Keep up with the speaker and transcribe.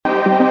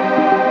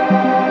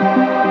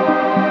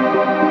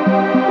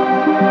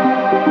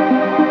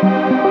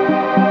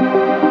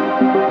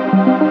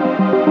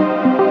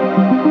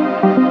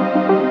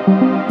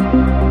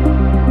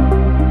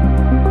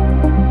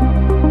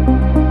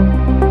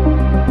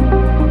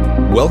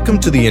Welcome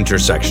to the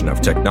intersection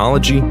of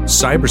technology,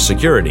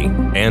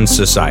 cybersecurity, and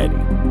society.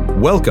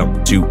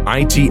 Welcome to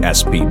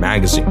ITSP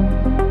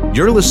Magazine.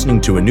 You're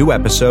listening to a new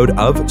episode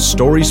of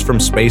Stories from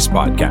Space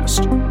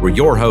podcast, where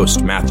your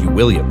host, Matthew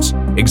Williams,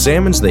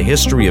 examines the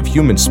history of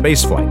human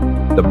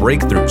spaceflight, the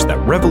breakthroughs that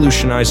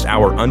revolutionized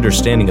our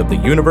understanding of the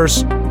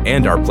universe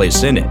and our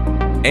place in it,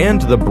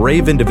 and the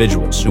brave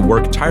individuals who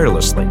work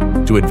tirelessly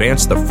to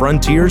advance the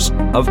frontiers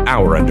of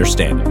our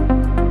understanding.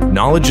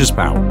 Knowledge is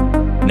power,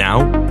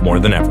 now more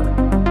than ever.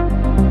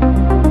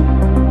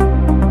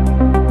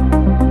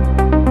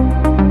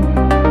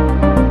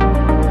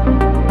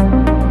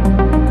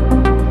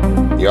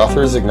 The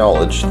authors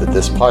acknowledge that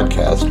this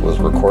podcast was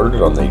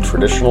recorded on the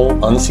traditional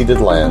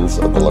unceded lands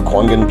of the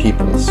Lekwungen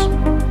peoples.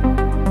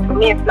 For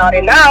me, it's not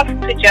enough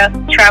to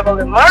just travel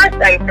to Mars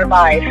and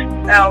survive.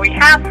 We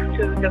have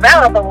to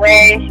develop a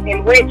way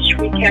in which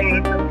we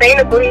can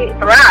sustainably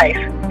thrive.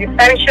 It's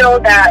essential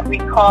that we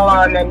call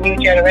on a new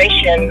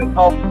generation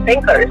of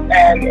thinkers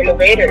and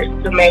innovators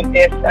to make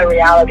this a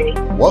reality.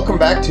 Welcome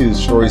back to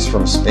Stories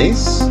from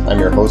Space. I'm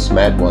your host,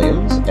 Matt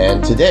Williams,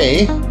 and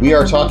today we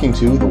are talking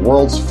to the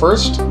world's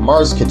first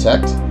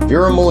Marschitect,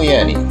 Vera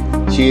Muliani.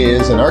 She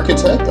is an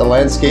architect, a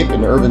landscape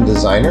and urban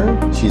designer.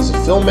 She's a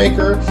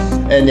filmmaker,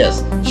 and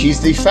yes, she's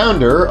the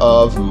founder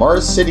of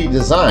Mars City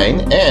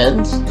Design,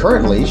 and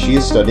currently she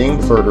is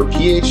studying for her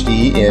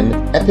PhD in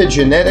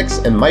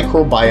epigenetics and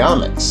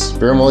microbiomics.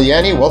 Vera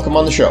Muliani, welcome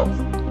on the show.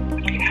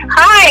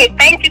 Hi,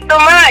 thank you so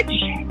much.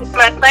 It's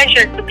my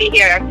pleasure to be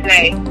here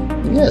today.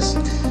 Yes.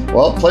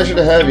 Well, pleasure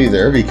to have you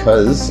there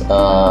because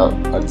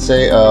I'd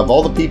say of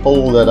all the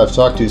people that I've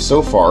talked to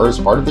so far as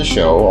part of the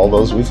show, all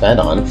those we've had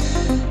on,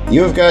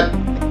 you have got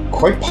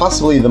quite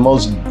possibly the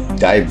most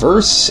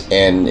diverse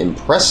and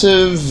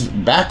impressive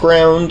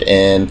background,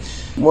 and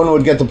one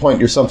would get the point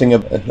you're something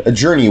of a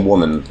journey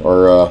woman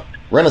or a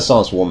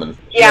Renaissance woman.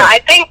 Yeah, I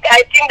think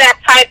that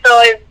title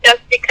is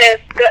just because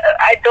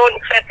I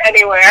don't fit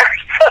anywhere,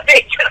 so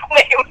they just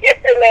name me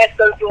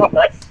Renaissance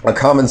woman. A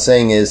common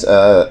saying is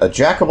a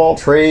jack of all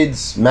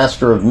trades,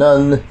 master of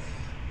none,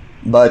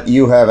 but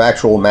you have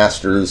actual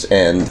masters,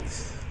 and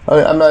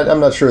I'm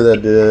not sure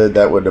that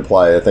that would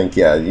apply. I think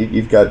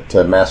you've got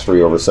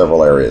mastery over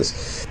several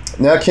areas.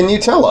 Now, can you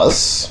tell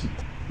us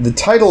the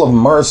title of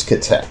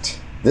Marschitect?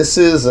 This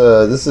is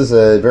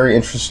a very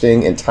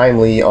interesting and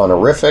timely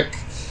honorific.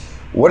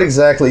 What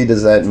exactly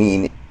does that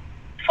mean?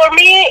 For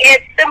me,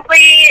 it's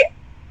simply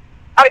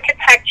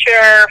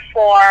architecture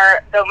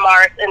for the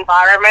Mars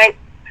environment,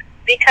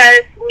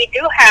 because we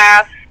do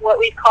have what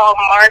we call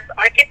Mars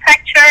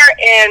architecture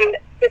in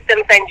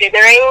systems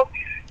engineering.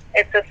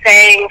 It's a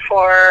saying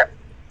for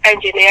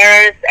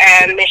engineers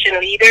and mission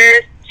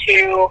leaders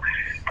to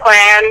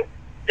plan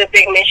the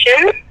big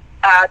mission,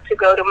 to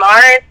go to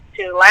Mars,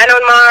 to land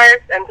on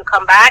Mars, and to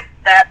come back.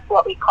 That's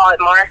what we call it,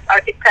 Mars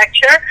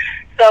architecture.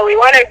 So we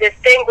want to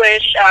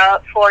distinguish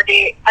for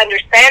the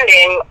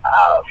understanding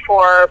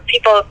for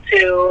people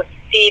to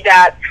see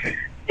that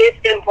this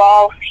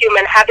involves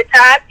human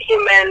habitat,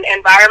 human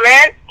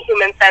environment,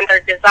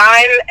 human-centered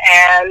design,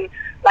 and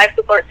life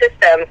support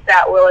systems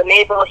that will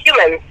enable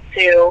humans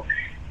to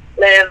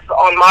live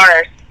on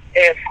Mars,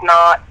 if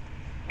not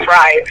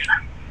thrive.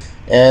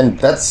 And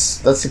that's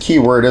the key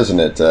word, isn't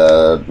it?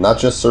 Not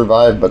just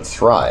survive, but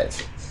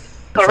thrive.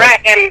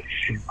 Correct. And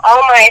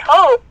all my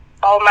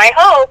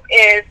hope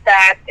is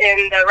that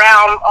in the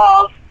realm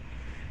of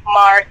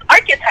Mars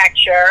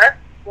architecture,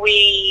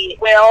 we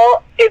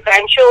will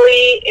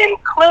eventually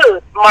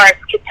include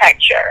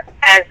Marschitecture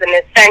as an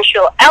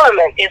essential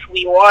element if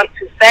we want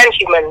to send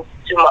humans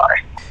to Mars.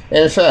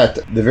 And in fact,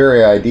 the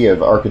very idea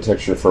of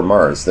architecture for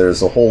Mars,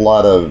 there's a whole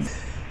lot of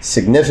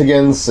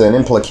significance and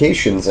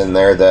implications in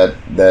there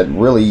that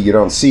really you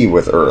don't see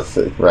with Earth,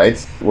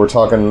 right? We're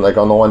talking, like,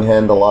 on the one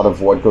hand, a lot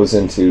of what goes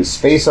into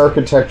space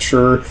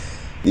architecture,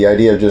 the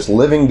idea of just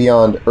living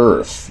beyond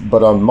Earth,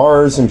 but on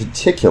Mars in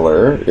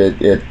particular,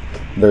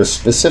 there's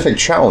specific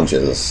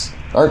challenges,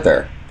 aren't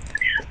there?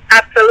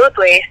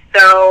 Absolutely.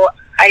 So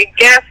I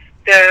guess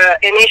the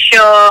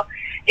initial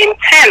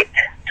intent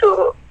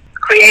to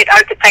create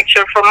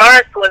architecture for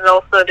Mars was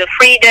also the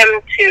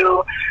freedom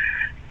to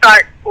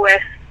start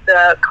with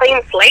the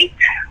clean slate,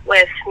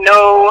 with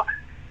no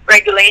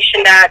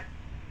regulation that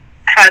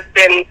has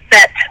been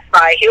set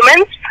by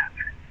humans,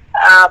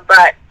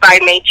 but by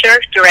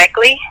nature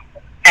directly.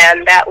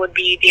 And that would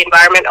be the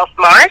environment of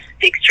Mars,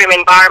 the extreme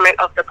environment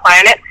of the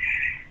planet.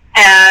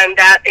 And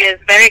that is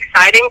very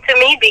exciting to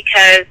me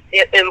because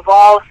it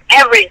involves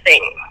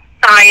everything: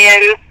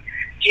 science,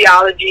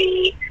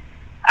 geology,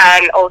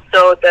 and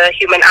also the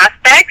human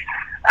aspects.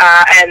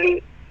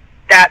 And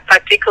that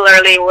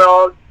particularly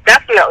will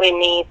definitely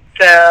need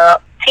the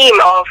team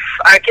of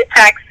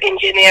architects,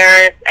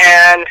 engineers,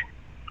 and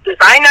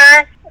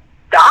designers,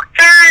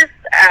 doctors,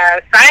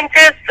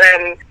 scientists,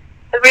 and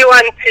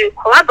everyone to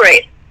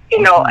collaborate.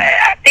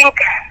 I think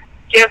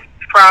just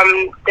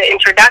from the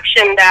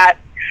introduction that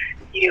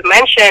you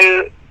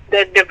mentioned,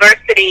 the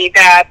diversity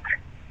that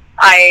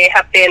I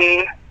have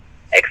been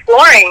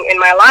exploring in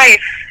my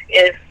life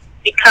is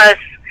because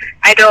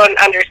I don't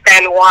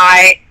understand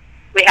why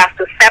we have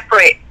to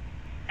separate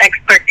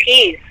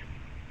expertise.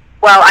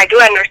 Well, I do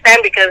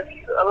understand because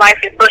life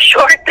is so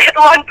short that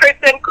one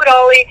person could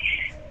only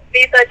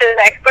be such an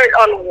expert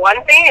on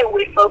one thing and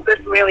we focus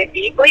really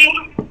deeply.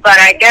 But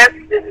I guess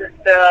this is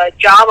the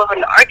job of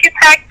an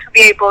architect to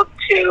be able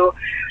to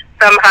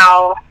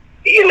somehow,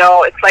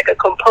 it's like a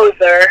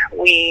composer.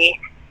 We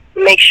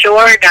make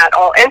sure that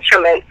all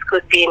instruments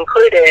could be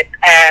included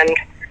and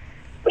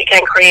we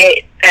can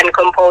create and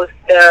compose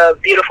the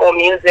beautiful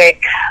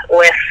music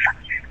with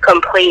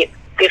complete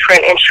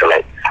different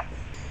instruments.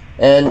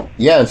 And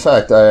yeah, in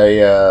fact,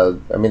 I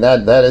mean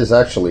that is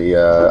actually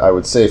I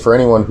would say for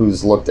anyone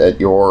who's looked at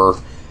your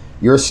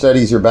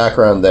studies, your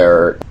background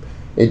there,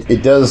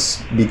 it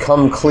does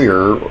become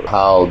clear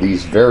how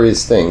these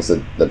various things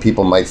that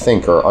people might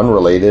think are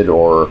unrelated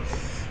or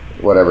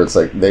whatever, it's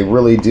like they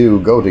really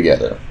do go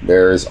together.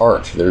 There's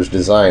art, there's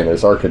design,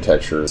 there's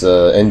architecture, there's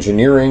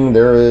engineering,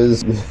 there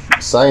is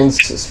science,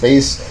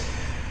 space.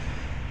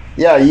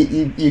 Yeah,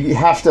 you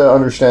have to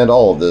understand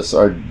all of this,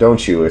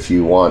 don't you, if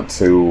you want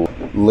to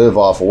live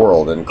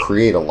off-world and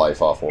create a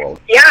life off-world.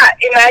 Yeah,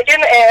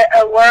 imagine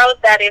a world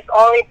that is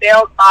only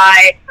built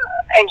by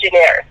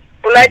engineers.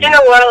 Imagine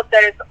a world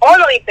that is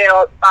only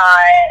built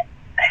by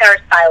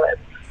hairstylists.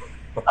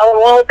 A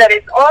world that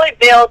is only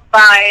built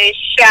by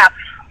chefs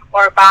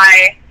or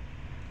by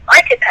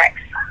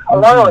architects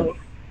alone.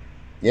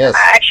 Yes.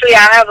 Actually,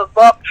 I have a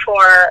book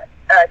for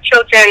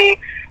children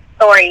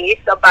stories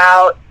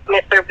about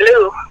Mr.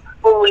 Blue,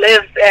 who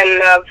lives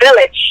in a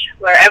village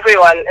where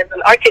everyone is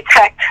an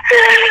architect.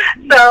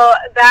 So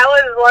that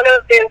was one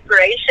of the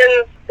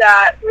inspirations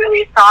that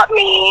really taught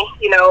me,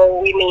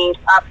 we need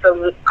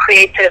absolute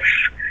creative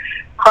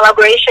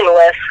collaboration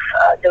with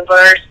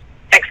diverse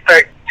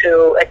experts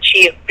to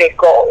achieve big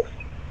goals.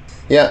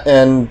 Yeah,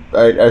 and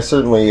I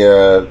certainly,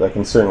 I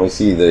can certainly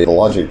see the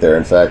logic there.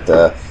 In fact,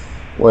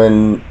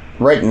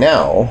 right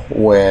now,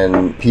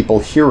 when people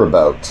hear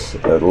about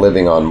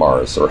living on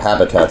Mars or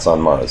habitats on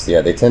Mars,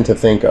 they tend to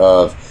think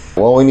of,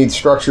 well, we need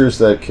structures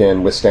that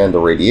can withstand the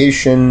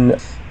radiation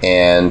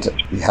and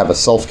have a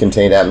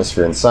self-contained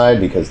atmosphere inside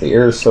because the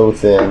air is so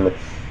thin.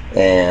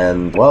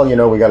 And, well,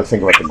 we got to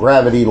think about the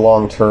gravity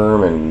long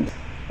term, and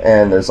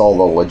there's all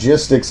the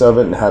logistics of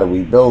it and how do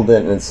we build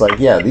it. And it's like,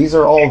 these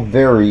are all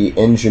very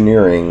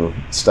engineering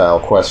style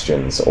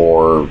questions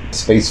or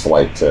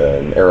spaceflight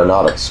and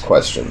aeronautics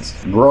questions.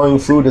 Growing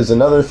food is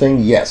another thing,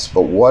 yes,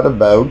 but what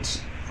about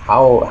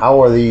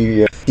how are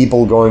the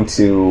people going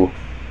to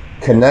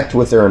connect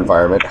with their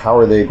environment? How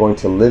are they going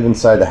to live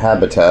inside the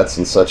habitats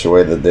in such a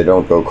way that they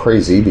don't go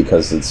crazy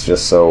because it's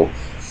just so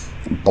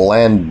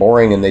bland,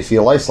 boring, and they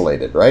feel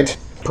isolated, right?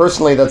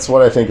 Personally, that's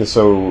what I think is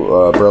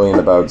so brilliant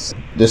about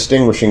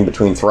distinguishing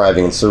between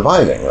thriving and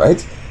surviving,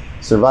 right?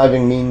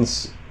 Surviving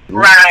means...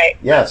 Right.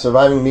 Yeah,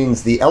 surviving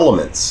means the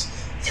elements.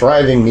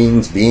 Thriving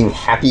means being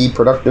happy,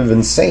 productive,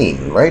 and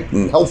sane, right?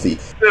 And healthy.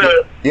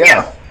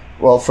 Yeah.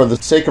 Well, for the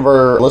sake of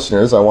our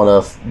listeners, I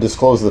want to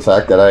disclose the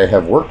fact that I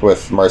have worked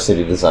with Mars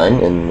City Design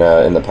in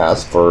the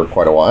past for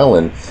quite a while,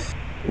 and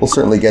we'll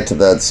certainly get to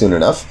that soon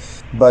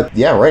enough. But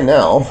right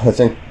now, I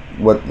think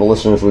what the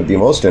listeners would be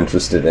most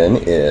interested in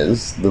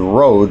is the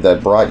road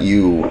that brought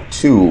you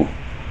to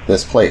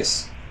this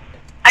place.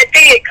 I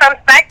think it comes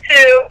back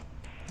to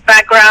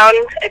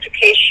background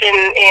education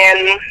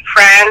in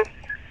France,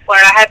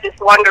 where I had this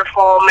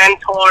wonderful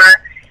mentor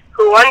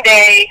who one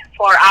day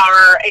for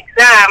our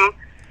exam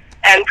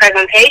and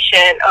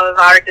presentation of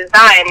our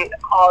design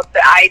called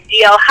the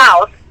Ideal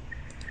House,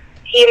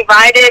 he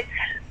invited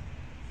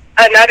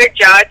another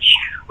judge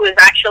who is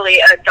actually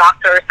a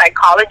doctor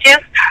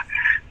psychologist.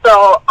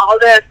 So all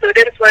the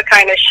students were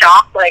kind of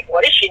shocked, like,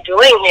 what is she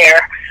doing here?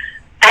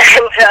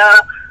 And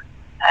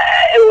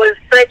it was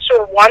such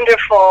a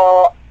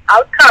wonderful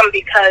outcome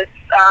because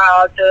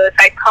the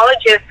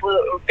psychologists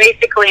were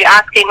basically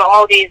asking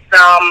all these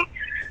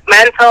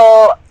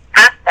mental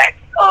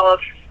aspects of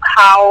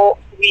how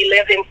we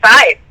live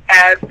inside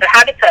as the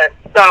habitat.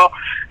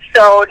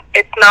 So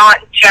it's not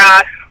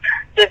just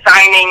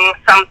designing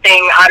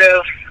something out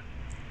of,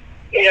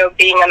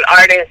 being an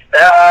artist,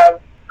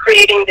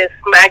 creating this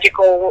magic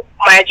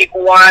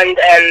wand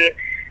and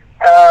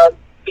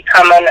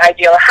become an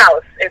ideal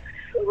house. It's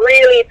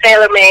really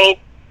tailor-made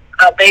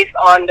based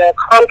on the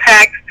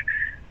context,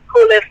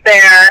 who lives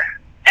there,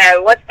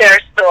 and what's their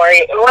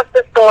story, and what's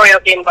the story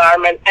of the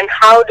environment, and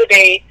how do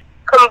they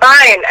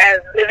combine as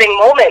living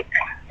moments.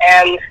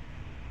 And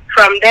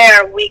from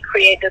there, we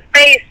create the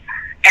space,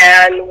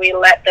 and we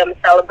let them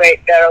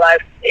celebrate their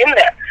lives in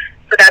there.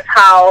 So that's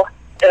how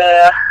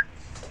the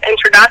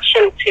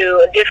introduction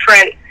to a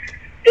different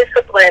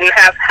discipline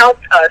have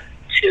helped us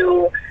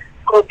to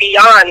go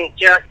beyond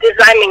just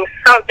designing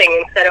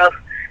something instead of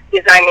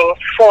designing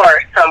for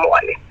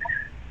someone.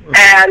 Mm-hmm.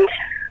 And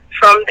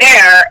from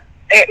there,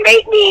 it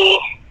made me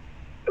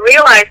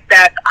realize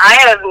that I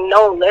have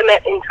no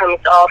limit in terms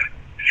of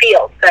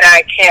fields that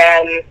I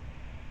can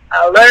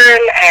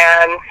learn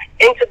and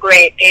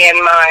integrate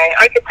in my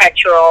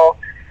architectural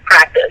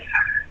practice.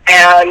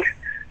 And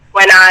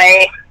when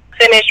I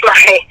finished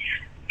my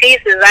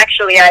thesis,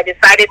 actually, I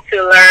decided to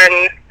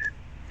learn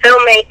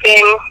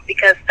filmmaking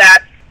because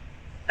that's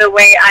the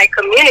way I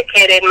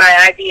communicated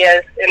my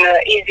ideas in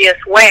the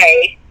easiest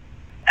way.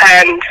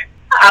 And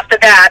after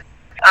that,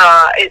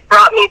 it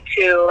brought me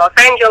to Los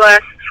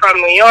Angeles from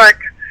New York.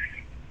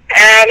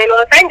 And in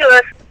Los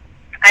Angeles,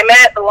 I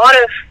met a lot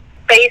of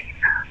space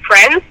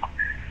friends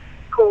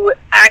who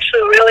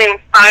actually really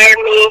inspired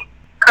me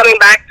coming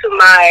back to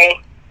my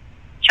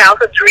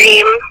childhood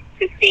dream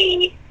to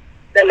see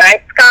the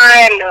night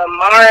sky and the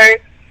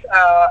Mars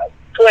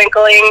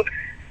twinkling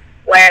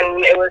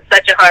when it was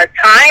such a hard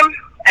time.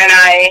 And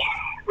I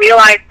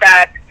realized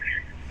that,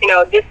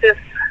 this is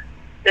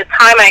the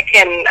time I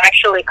can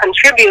actually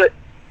contribute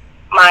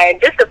my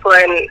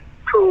discipline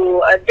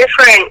to a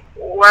different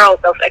world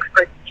of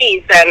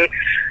expertise. And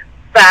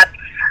that's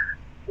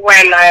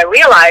when I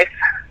realized,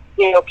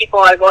 people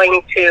are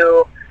going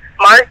to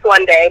Mars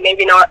one day,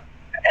 maybe not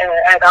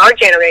at our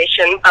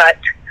generation, but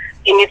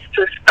it needs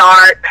to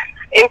start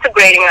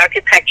integrating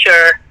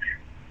architecture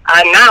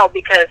now,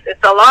 because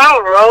it's a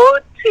long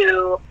road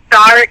to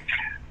start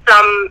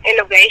some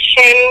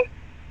innovation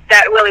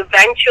that will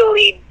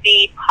eventually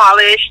be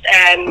polished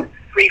and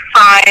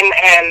refined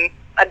and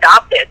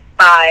adopted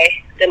by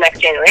the next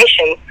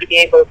generation to be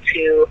able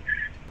to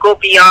go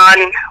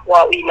beyond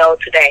what we know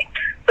today.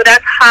 So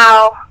that's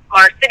how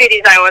Mars City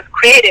Design was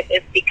created,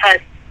 is because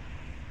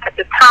at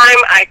the time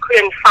I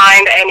couldn't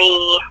find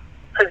any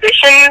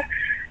position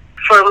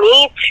for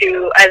me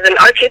to, as an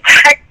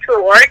architect,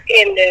 to work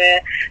in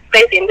the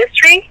space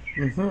industry.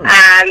 Mm-hmm.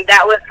 And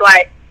that was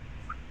like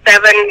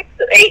 7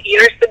 to 8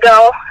 years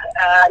ago.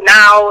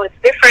 Now it's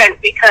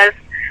different because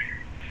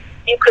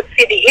you could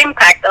see the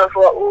impact of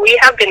what we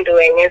have been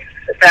doing is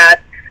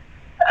that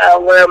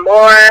we're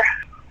more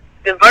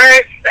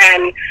diverse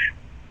and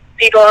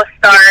people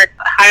start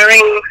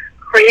hiring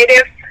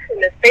creatives in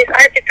the space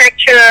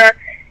architecture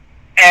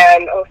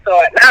and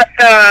also at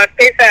NASA,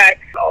 SpaceX,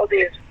 all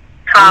these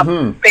top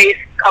space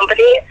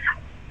companies.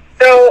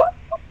 So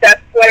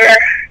that's where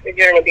the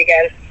journey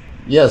began.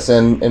 Yes,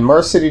 and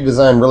Mars City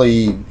Design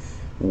really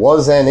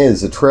was and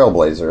is a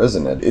trailblazer,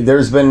 isn't it?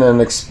 There's been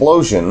an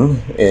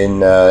explosion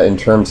in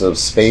terms of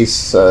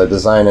space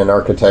design and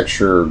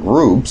architecture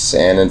groups,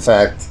 and in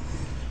fact,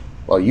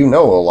 well,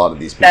 a lot of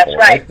these people. That's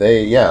right.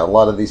 A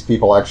lot of these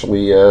people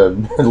actually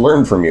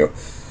learn from you.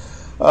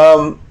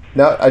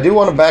 Now, I do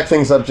want to back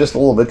things up just a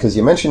little bit because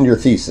you mentioned your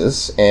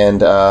thesis,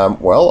 and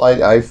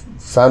I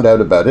found out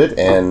about it,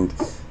 and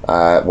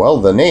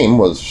the name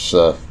was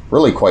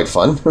really quite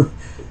fun.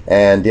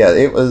 And yeah,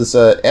 it was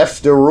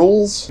F de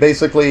Rules,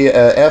 basically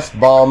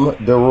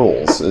F-Bomb de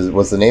Rules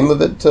was the name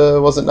of it,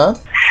 was it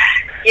not?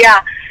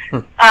 Yeah,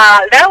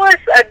 that was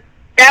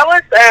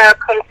a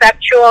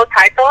conceptual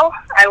title.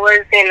 I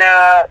was in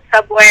a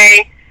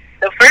subway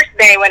the first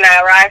day when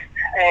I arrived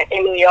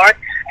in New York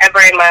ever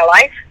in my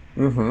life.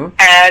 Mm-hmm.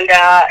 And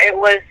it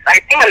was, I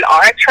think, an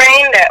R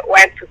train that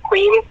went to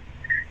Queens,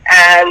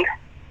 and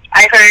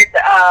I heard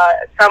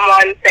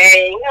someone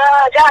saying,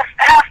 just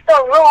F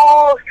the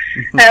rules.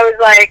 And I was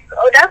like,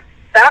 oh,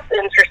 that's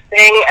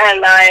interesting.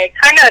 And I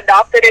kind of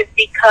adopted it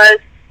because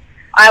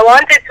I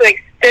wanted to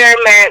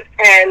experiment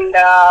and,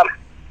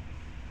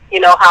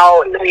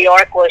 how New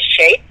York was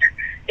shaped.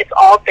 It's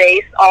all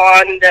based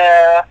on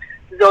the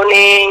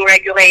zoning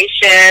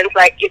regulations.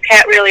 Like, you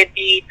can't really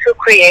be too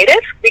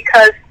creative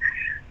because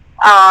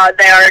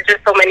there are just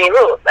so many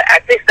rules.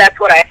 At least that's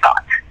what I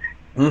thought.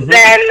 Mm-hmm.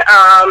 Then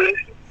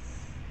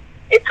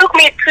it took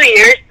me 2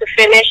 years to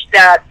finish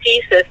the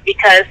thesis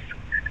because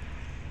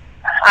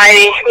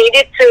I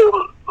needed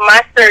to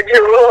master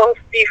the rules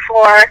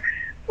before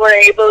we're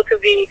able to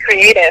be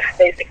creative,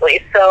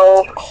 basically.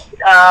 So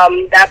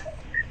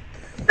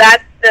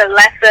that's the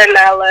lesson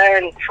I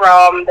learned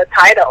from the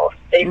titles.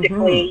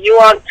 Basically, you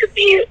want to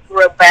be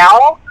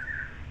rebel,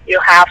 you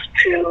have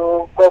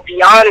to go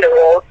beyond the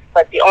rules,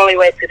 but the only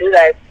way to do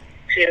that is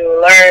to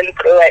learn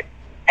through it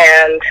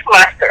and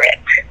master it.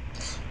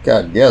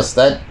 God, yes,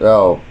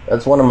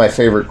 that's one of my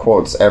favorite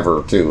quotes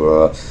ever,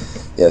 too.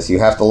 Yes, you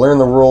have to learn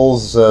the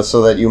rules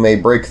so that you may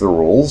break the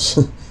rules.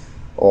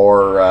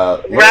 Or,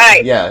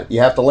 right. Yeah,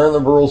 you have to learn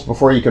the rules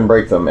before you can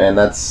break them, and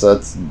that's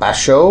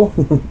Basho.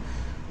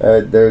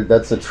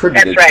 That's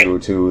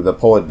attributed to the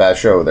poet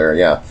Basho there,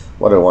 yeah.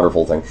 What a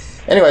wonderful thing.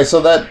 Anyway, so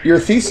that your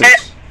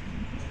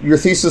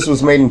thesis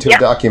was made into a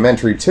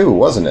documentary, too,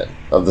 wasn't it?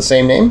 Of the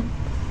same name?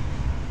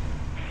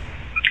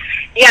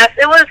 Yes,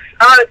 it was,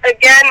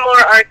 again,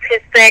 more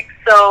artistic,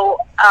 so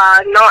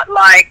not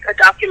like a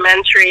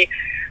documentary.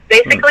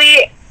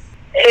 Basically,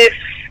 if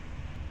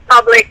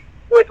public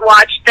would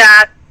watch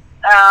that,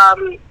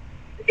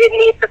 it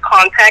needs a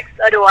context,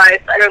 otherwise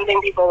I don't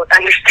think people would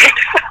understand.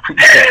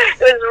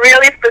 It was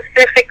really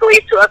specifically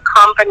to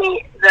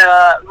accompany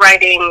the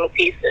writing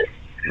thesis.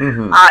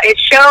 Mm-hmm.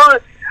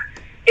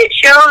 It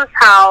shows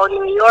how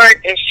New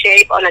York is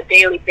shaped on a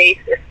daily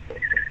basis.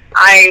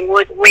 I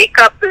would wake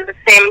up at the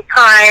same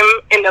time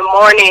in the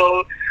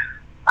morning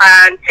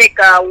and take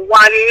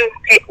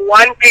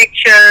one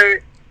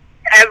picture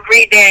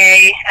every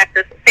day at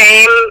the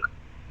same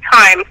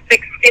time,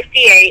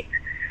 6:58,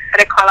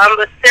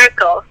 Columbus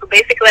Circle. So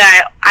basically,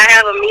 I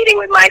have a meeting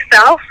with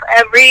myself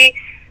every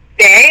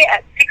day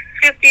at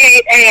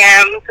 6:58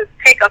 a.m. to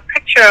take a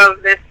picture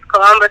of this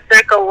Columbus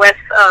Circle with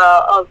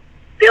a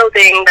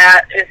building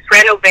that is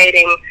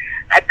renovating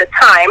at the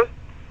time,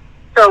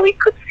 so we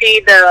could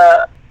see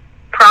the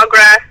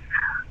progress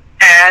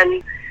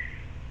and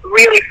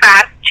really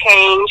fast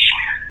change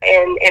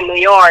in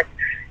New York.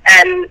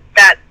 And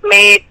that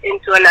made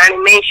into an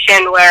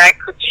animation where I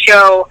could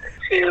show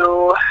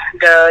to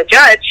the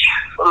judge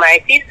for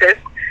my thesis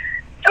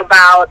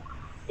about,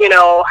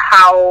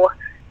 how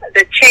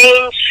the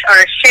change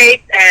are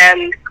shaped,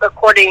 and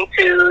according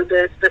to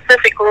the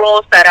specific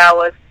rules that I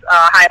was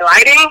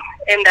highlighting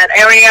in that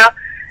area,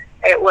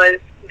 it was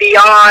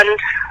beyond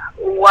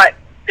what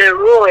the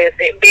rule is.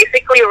 It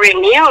basically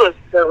renews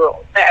the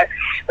rule. It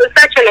was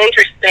such an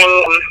interesting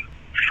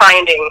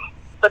finding.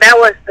 So that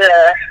was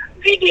the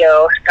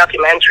video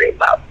documentary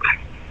about.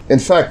 In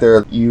fact,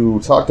 there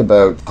you talked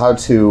about how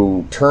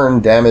to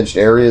turn damaged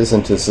areas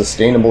into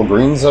sustainable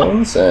green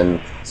zones, and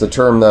it's a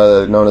term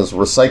known as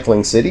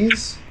recycling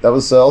cities. That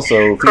was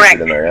also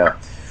featured in there, yeah.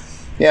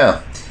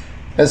 Yeah.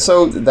 And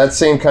so that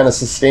same kind of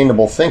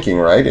sustainable thinking,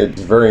 right?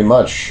 It's very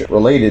much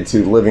related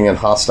to living in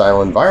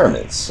hostile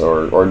environments,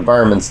 or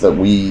environments that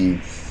we,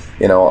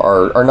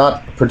 are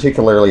not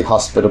particularly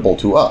hospitable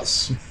to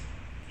us.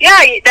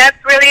 Yeah,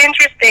 that's really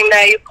interesting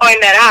that you point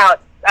that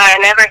out. I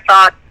never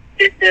thought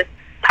this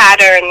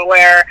pattern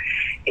where,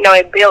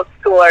 it builds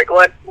toward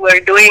what we're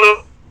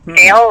doing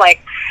now.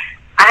 Like,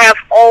 I have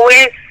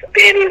always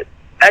been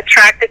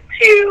attracted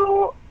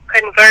to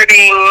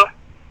converting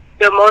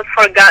the most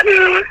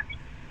forgotten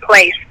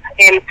place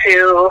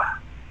into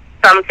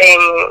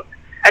something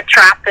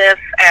attractive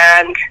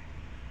and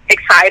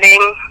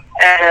exciting.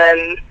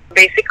 And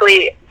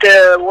basically,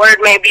 the word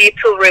may be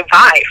to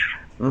revive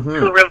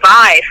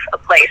a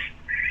place.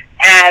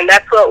 And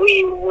that's what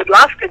we would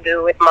love to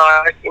do with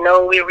Mars.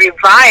 We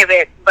revive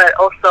it, but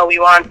also we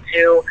want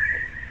to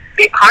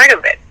be part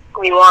of it.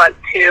 We want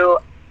to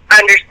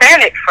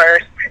understand it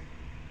first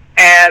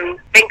and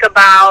think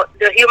about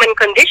the human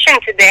condition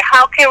today.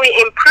 How can we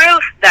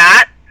improve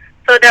that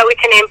so that we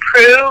can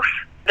improve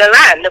the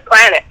land, the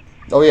planet?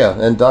 Oh, yeah,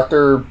 and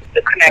the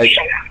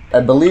connection.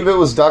 I believe it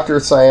was Dr.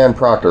 Sian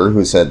Proctor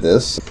who said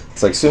this.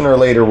 It's like sooner or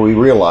later we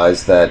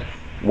realize that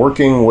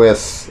working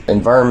with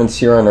environments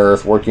here on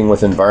Earth, working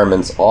with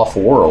environments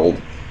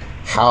off-world,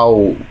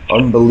 how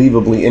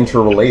unbelievably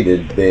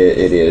interrelated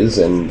it is,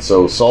 and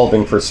so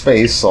solving for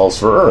space solves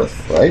for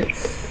Earth, right?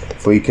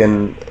 If we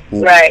can...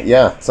 Right.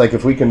 Yeah, it's like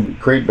if we can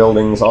create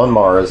buildings on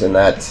Mars in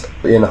that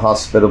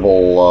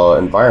inhospitable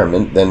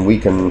environment, then we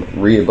can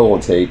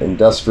rehabilitate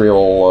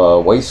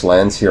industrial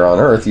wastelands here on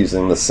Earth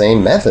using the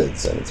same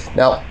methods. And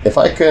now, if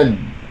I could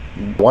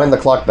wind the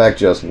clock back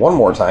just one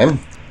more time.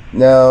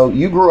 Now,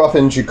 you grew up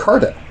in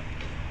Jakarta,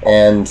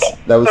 and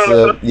that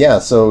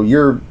was so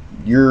your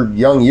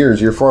young years,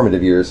 your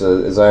formative years,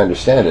 as I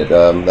understand it,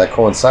 that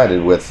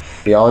coincided with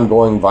the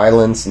ongoing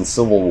violence and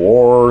civil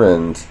war,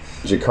 and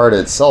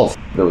Jakarta itself,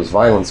 there was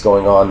violence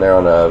going on there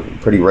on a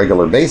pretty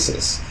regular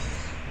basis.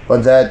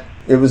 But that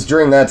it was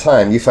during that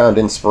time you found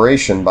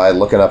inspiration by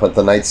looking up at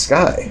the night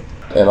sky,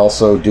 and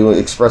also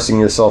expressing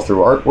yourself through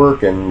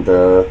artwork. And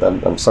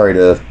I'm sorry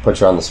to put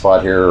you on the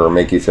spot here or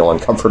make you feel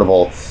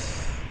uncomfortable,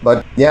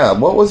 but yeah,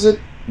 what was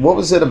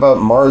it about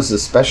Mars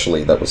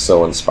especially that was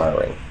so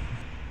inspiring?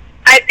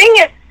 I think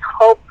it's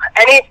hope.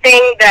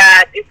 Anything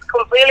that is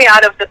completely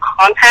out of the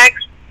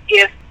context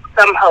gives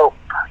some hope.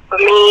 For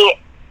me,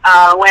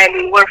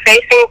 when we're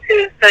facing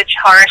to such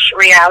harsh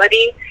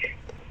reality,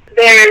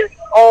 there's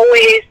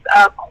always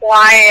a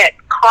quiet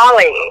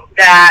calling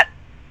that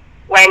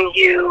when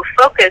you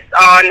focus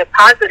on the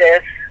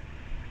positive,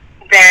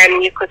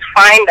 then you could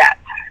find that.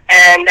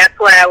 And that's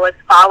what I was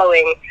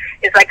following.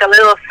 It's like a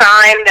little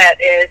sign that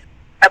is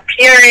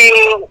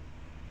appearing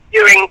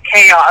during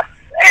chaos,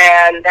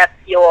 and that's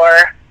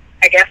your,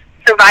 I guess,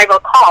 survival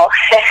call.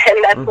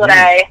 And that's what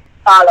I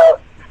followed.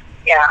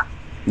 Yeah.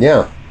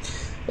 Yeah.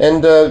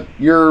 And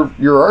your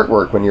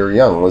artwork when you were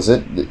young, was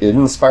it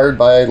inspired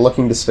by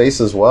looking to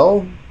space as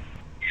well?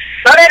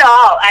 Not at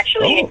all,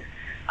 actually.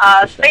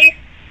 Space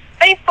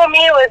for me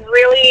was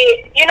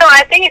really,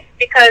 I think it's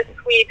because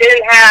we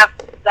didn't have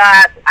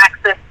that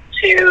access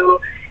to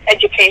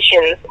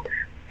education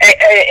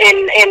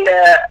in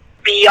the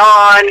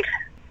beyond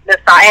the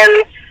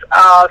science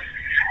of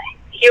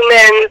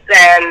humans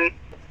and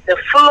the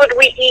food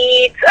we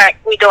eat.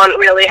 We don't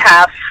really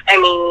have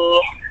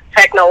any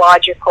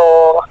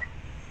technological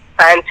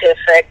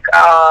scientific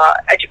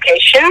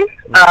education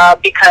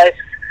because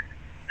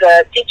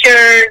the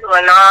teachers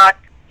were not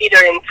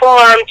either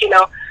informed,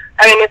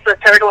 it's a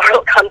third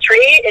world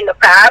country in the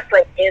past,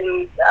 like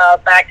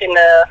back in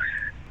the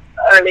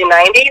early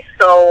 90s,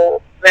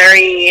 so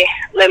very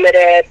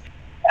limited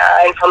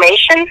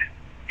information,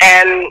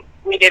 and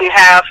we didn't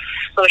have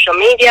social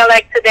media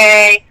like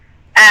today.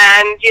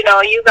 And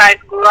you guys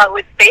grew up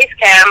with space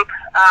camp.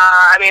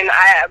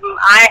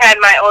 I had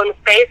my own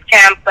space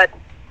camp, but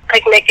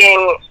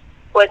picnicking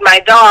with my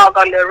dog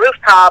on the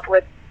rooftop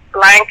with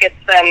blankets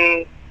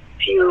and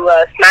few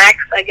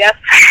snacks, I guess.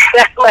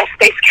 That's my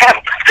space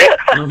camp.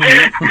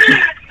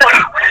 So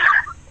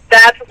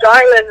that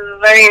regardless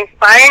is very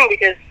inspiring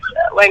because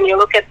when you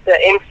look at the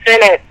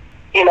infinite,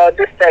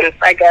 distance,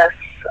 I guess,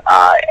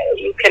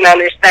 you can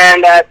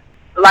understand that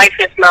life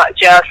is not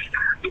just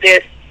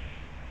this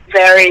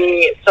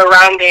very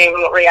surrounding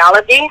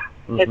reality.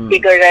 It's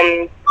bigger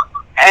than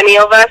any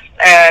of us,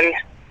 and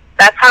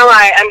that's how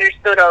I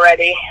understood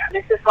already.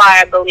 This is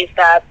why I believe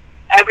that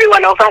every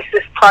one of us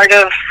is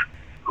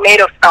made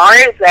of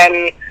stars,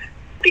 and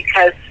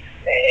because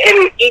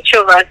in each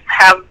of us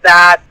have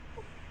that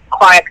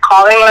quiet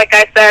calling, like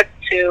I said,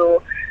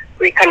 to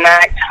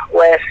reconnect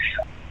with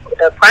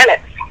the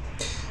planets.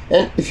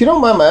 And if you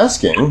don't mind my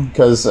asking,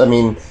 because,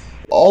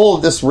 all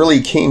of this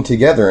really came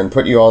together and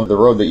put you on the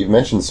road that you've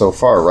mentioned so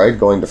far, right?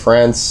 Going to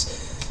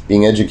France,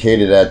 being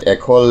educated at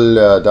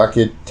École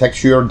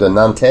d'Architecture de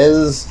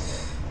Nantes,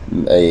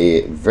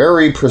 a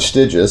very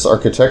prestigious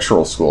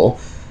architectural school.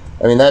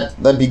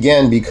 That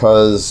began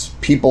because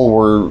people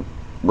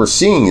were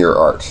seeing your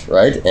art,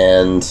 right?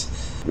 And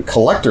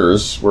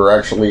collectors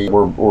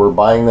were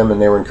buying them,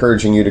 and they were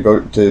encouraging you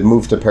to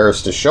move to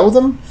Paris to show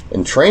them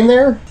and train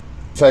there.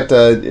 In fact,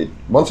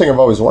 one thing I've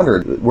always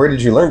wondered, where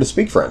did you learn to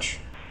speak French?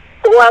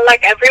 Well,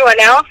 like everyone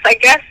else, I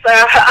guess.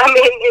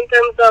 In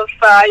terms of,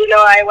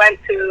 I went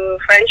to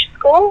French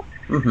school.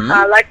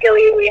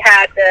 Luckily, we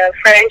had the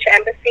French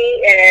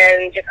embassy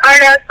in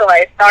Jakarta, so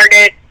I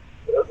started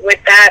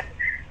with that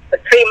for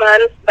 3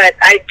 months. But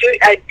I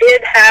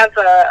did have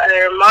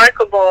a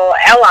remarkable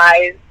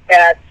allies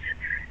that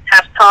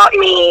have taught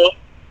me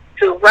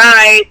to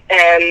write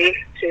and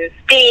to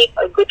speak.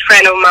 A good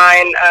friend of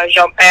mine,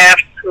 Jean-Pierre,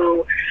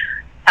 who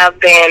have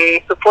been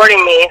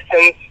supporting me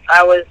since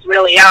I was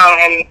really young,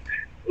 and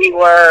we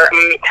were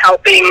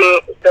helping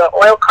the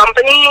oil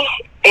company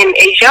in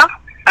Asia.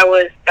 I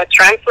was a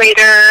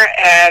translator,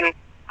 and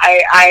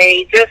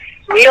I just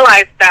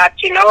realized that,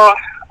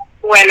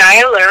 when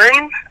I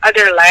learned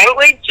other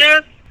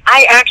languages,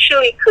 I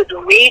actually could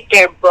read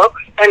their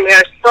books, and there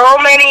are so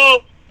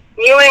many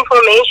new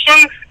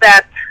information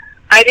that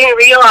I didn't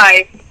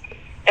realize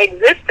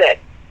existed.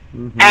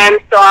 And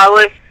so I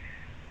was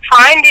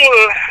finding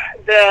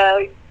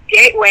the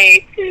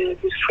gateway to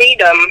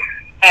freedom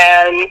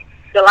and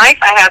the life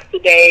I have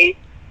today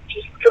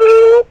just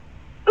through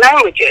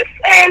languages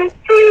and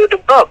through the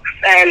books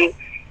and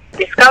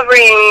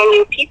discovering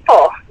new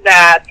people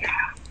that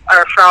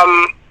are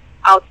from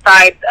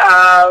outside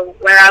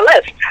where I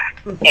lived.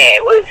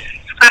 It was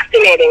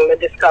fascinating, the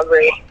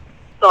discovery.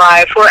 So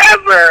I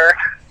forever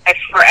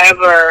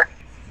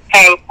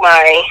thank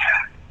my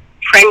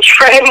French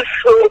friends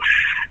who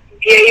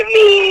gave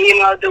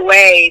me, the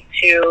way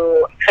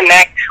to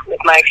connect with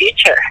my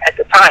future at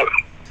the time.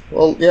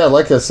 Well, yeah,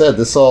 like I said,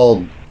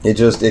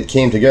 it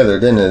came together,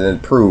 didn't it? And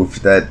it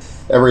proved that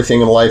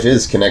everything in life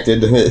is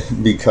connected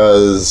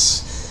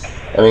because,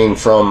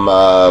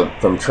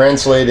 from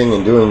translating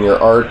and doing your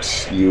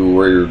art, you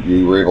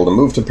were able to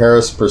move to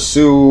Paris,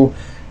 pursue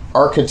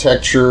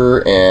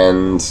architecture,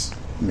 and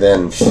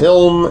then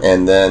film,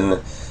 and then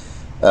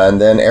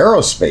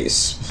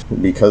aerospace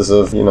because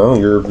of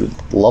your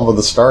love of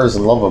the stars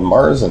and love of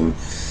Mars. And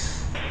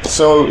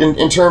so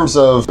in terms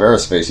of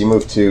aerospace, you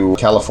moved to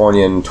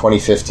California in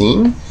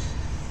 2015,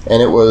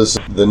 and it was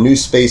the new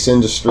space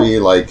industry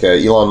like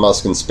Elon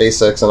Musk and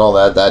SpaceX and all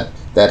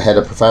that had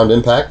a profound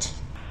impact.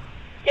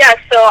 Yeah,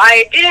 so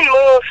I didn't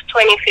move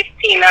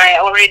 2015. I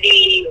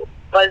already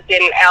was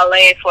in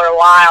LA for a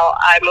while.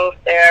 I moved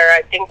there,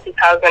 I think,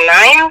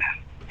 2009,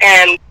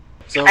 and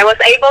I was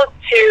able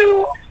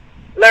to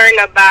learn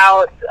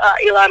about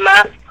Elon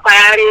Musk's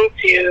plan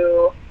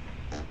to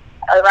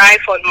arrive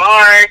on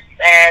Mars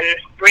and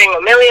bring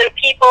 1 million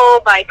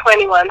people by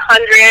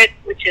 2100,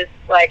 which is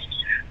like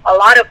a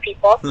lot of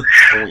people.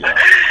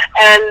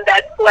 And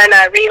that's when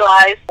I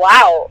realized,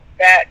 wow,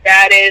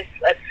 that is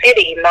a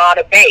city, not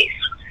a base.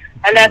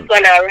 And that's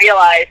when I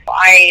realized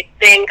I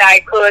think I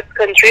could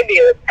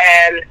contribute.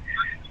 And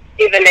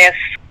even if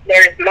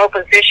there's no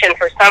position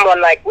for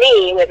someone like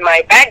me with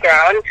my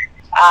background,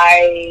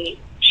 I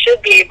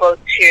should be able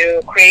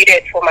to create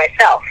it for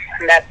myself.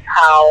 And that's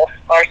how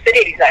our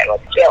city design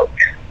was built.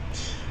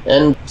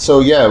 And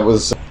so, I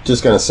was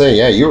just going to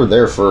say, you were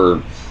there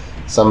for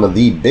some of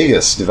the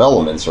biggest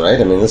developments, right?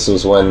 This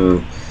was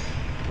when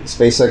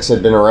SpaceX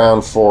had been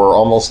around for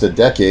almost a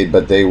decade,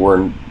 but they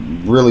were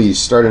really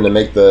starting to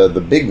make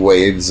the big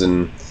waves.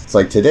 And it's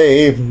like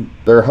today,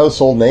 they're a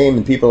household name,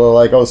 and people are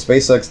like, oh,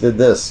 SpaceX did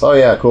this. Oh,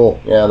 yeah,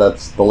 cool. Yeah,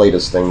 that's the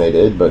latest thing they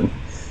did. But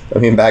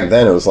back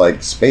then it was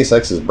like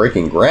SpaceX is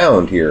breaking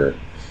ground here.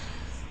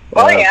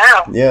 Oh,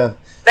 yeah. Yeah.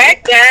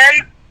 Back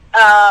then,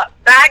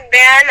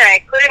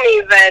 I couldn't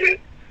even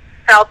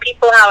tell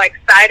people how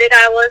excited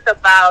I was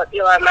about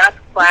Elon Musk's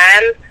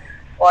plan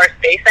or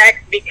SpaceX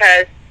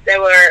because there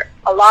were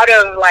a lot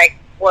of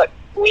what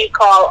we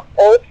call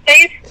old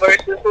space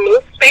versus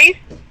new space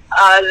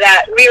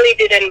that really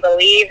didn't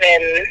believe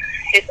in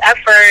his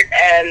effort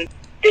and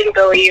didn't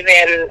believe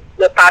in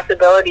the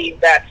possibilities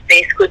that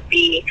space could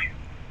be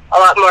a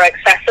lot more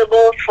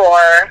accessible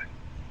for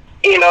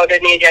the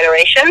new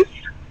generations.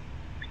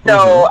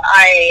 So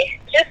I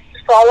just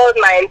followed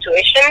my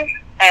intuition,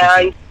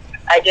 and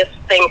I just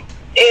think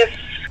if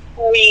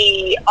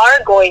we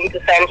are going to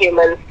send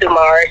humans to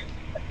Mars,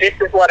 this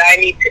is what I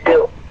need to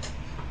do.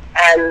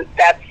 And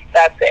that's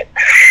it.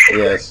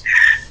 Yes.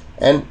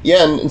 And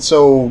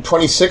so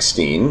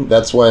 2016,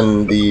 that's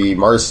when the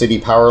Mars City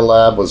Power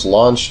Lab was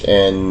launched,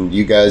 and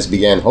you guys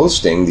began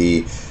hosting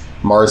the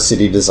Mars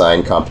City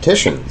Design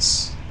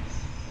competitions.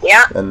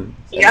 Yeah. And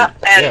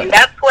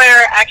that's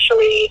where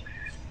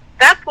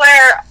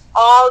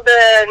all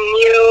the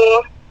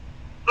new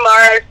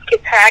Mars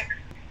architects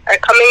are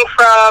coming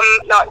from,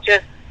 not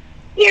just,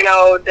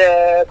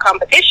 the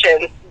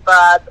competitions,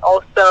 but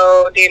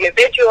also the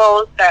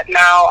individuals that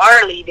now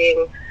are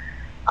leading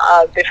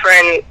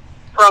different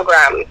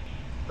programs,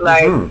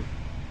 like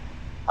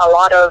a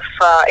lot of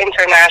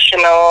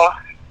international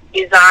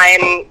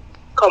design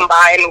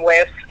combined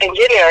with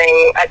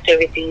engineering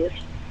activities,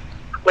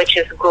 which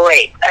is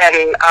great.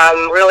 And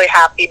I'm really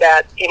happy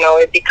that,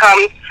 it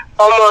becomes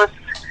almost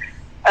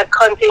a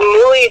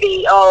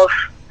continuity of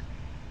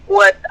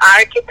what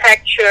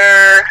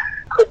architecture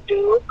could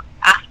do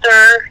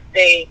after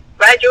they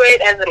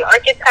graduate as an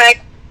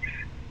architect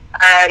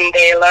and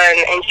they learn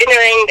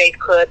engineering. They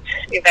could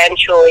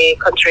eventually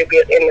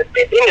contribute in the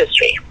space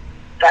industry.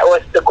 That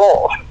was the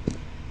goal.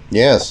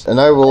 Yes, and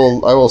I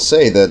will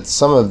say that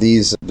some of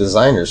these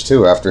designers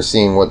too, after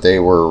seeing what they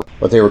were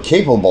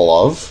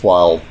capable of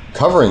while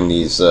covering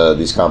these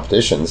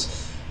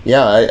competitions,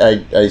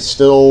 I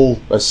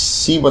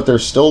see what they're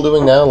still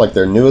doing now, like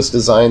their newest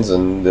designs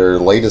and their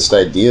latest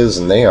ideas,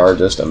 and they are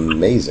just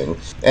amazing.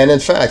 And in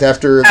fact,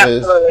 after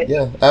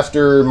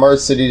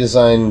Mars City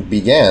Design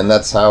began,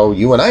 that's how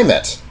you and I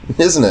met,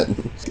 isn't it?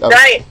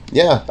 Right.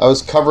 I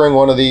was covering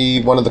one of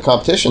the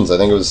competitions. I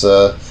think it was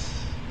the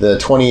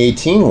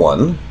 2018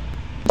 one,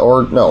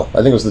 or no, I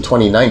think it was the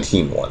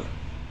 2019 one.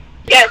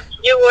 Yes,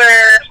 you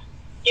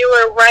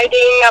were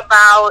writing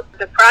about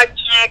the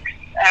projects,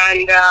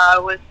 and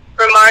was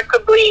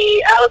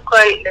remarkably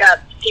eloquent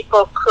that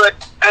people could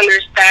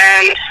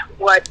understand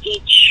what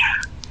each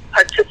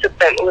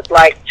participant would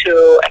like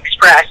to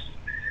express.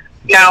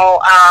 Now,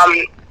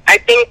 I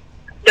think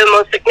the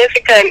most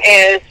significant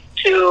is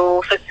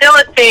to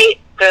facilitate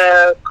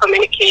the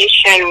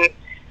communication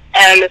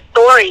and the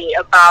story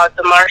about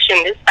the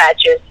Martian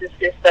dispatches. This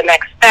is the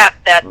next step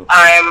that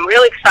I'm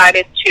really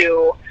excited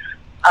to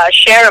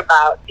share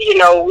about.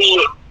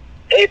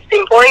 It's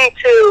important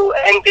to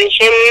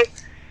envision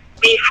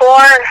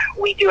before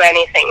we do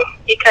anything,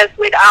 because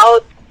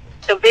without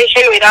the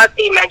vision, without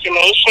the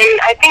imagination,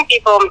 I think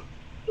people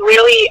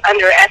really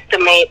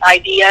underestimate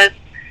ideas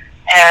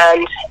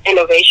and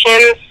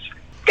innovations.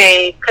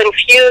 They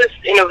confuse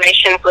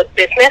innovations with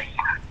business.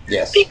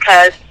 Yes.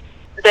 Because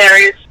there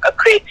is a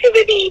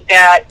creativity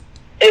that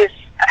is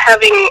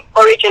having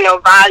original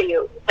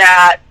value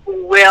that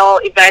will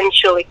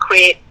eventually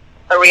create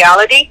a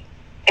reality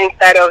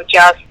instead of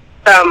just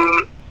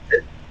some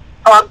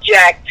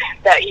object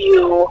that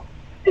you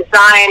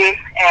design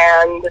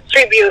and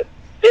distribute.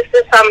 This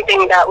is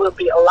something that will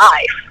be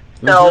alive.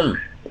 So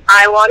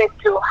I wanted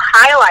to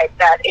highlight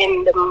that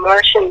in the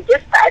Martian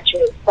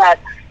dispatches, that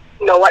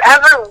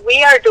whatever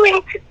we are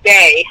doing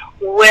today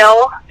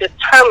will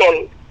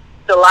determine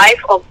the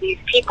life of these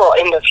people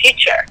in the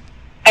future.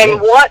 And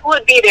what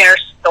would be their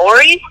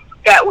story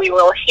that we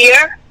will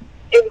hear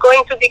is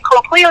going to be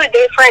completely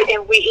different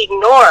if we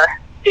ignore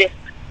this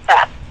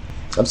fact.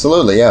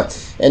 Absolutely, yeah.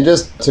 And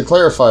just to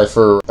clarify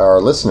for our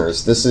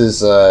listeners, this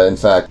is, in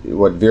fact,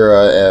 what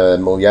Vera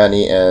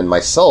Mulyani and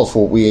myself,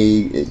 what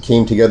we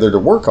came together to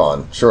work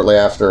on shortly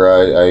after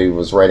I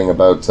was writing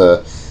about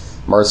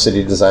Mars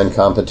City Design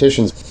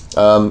competitions.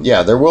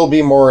 There will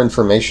be more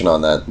information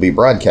on that. We'll be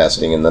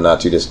broadcasting in the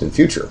not-too-distant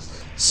future.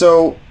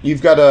 So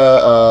you've got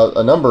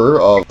a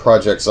number of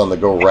projects on the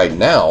go right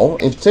now.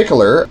 In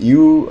particular,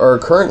 you are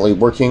currently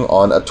working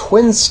on a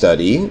twin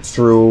study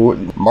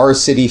through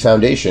Mars City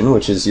Foundation,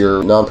 which is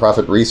your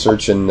nonprofit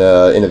research and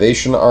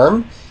innovation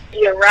arm.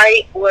 You're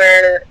right.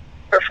 We're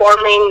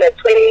performing the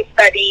twin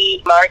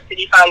study. Mars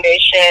City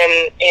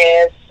Foundation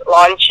is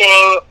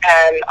launching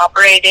and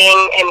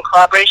operating in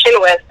collaboration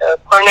with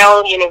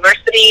Cornell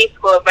University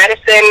School of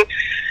Medicine,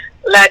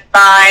 led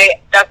by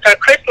Dr.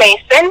 Chris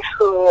Mason,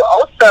 who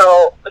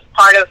also was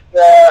part of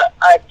the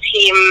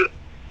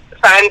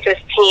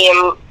scientist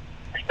team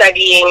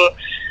studying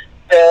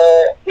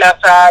the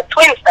NASA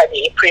twin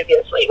study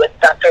previously with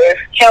Dr.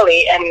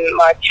 Kelly and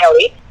Mark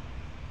Kelly.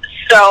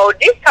 So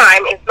this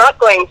time it's not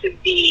going to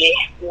be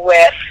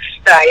with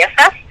the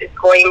ISS, it's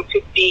going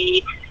to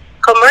be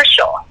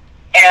commercial.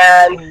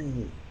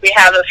 And we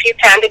have a few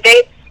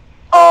candidates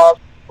of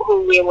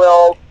who we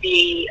will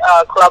be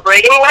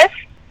collaborating with.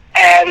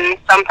 And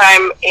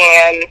sometime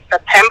in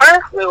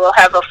September, we will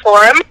have a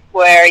forum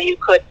where you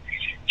could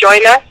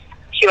join us.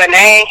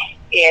 Q&A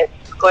is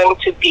going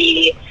to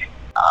be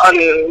on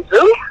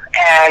Zoom,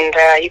 and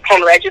you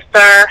can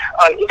register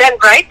on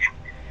Eventbrite.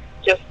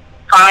 Just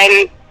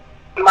find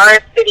Mars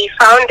City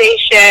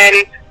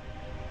Foundation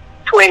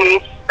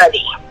Twin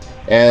Study.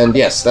 And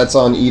yes, that's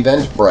on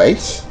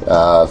Eventbrite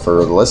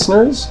for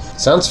listeners.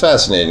 Sounds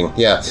fascinating,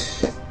 yeah.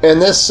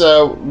 And this,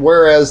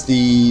 whereas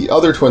the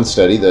other twin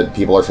study that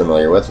people are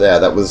familiar with,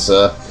 that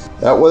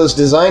was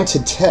designed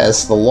to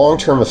test the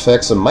long-term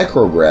effects of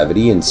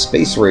microgravity and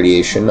space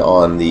radiation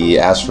on the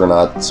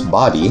astronaut's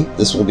body.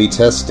 This will be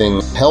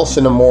testing health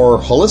in a more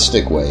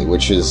holistic way,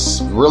 which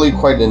is really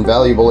quite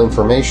invaluable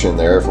information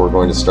there if we're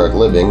going to start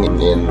living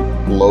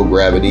in low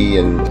gravity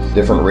and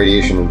different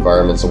radiation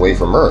environments away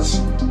from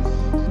Earth.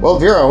 Well,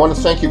 Vera, I want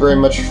to thank you very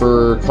much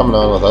for coming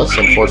on with us.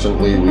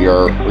 Unfortunately, we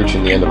are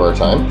reaching the end of our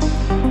time.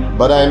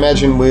 But I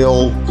imagine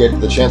we'll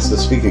get the chance to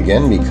speak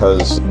again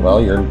because,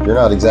 well, you're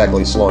not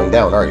exactly slowing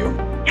down, are you?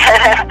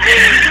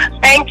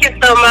 Thank you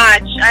so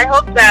much. I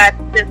hope that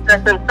this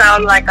doesn't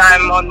sound like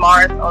I'm on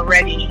Mars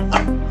already,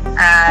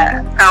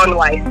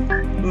 sound-wise.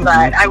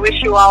 But I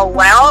wish you all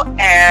well,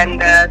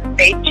 and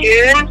stay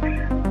tuned.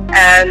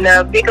 And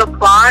a big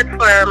applaud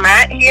for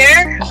Matt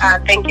here.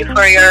 Thank you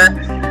for your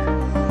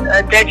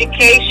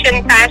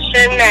dedication,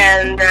 passion,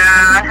 and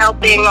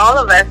helping all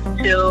of us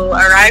to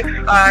arrive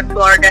to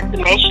our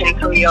destination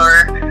through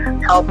your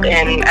help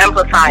in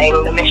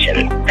amplifying the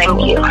mission.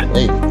 Thank you.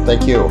 Hey,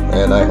 thank you.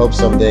 And I hope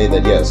someday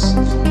that, yes,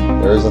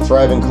 there is a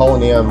thriving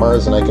colony on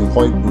Mars and I can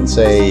point and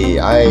say,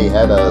 I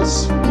had a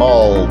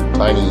small,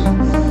 tiny,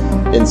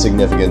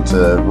 insignificant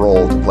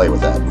role to play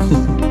with that.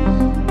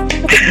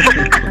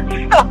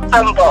 So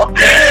humble.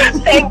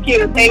 Thank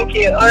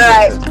you. All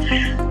right.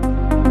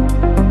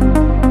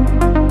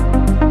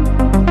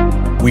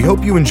 We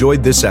hope you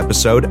enjoyed this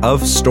episode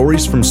of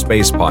Stories from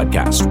Space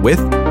podcast with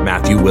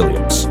Matthew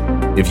Williams.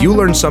 If you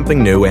learned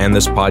something new and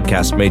this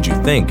podcast made you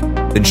think,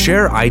 then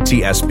share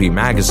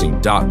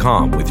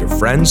itspmagazine.com with your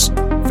friends,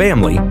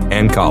 family,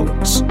 and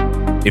colleagues.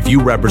 If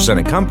you represent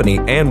a company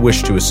and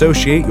wish to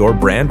associate your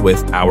brand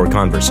with our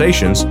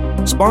conversations,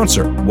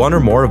 sponsor one or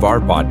more of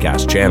our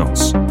podcast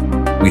channels.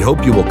 We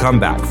hope you will come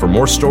back for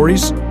more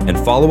stories and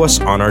follow us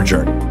on our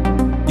journey.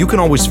 You can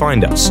always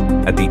find us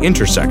at the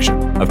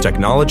intersection of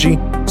technology,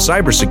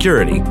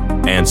 cybersecurity,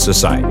 and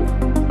society.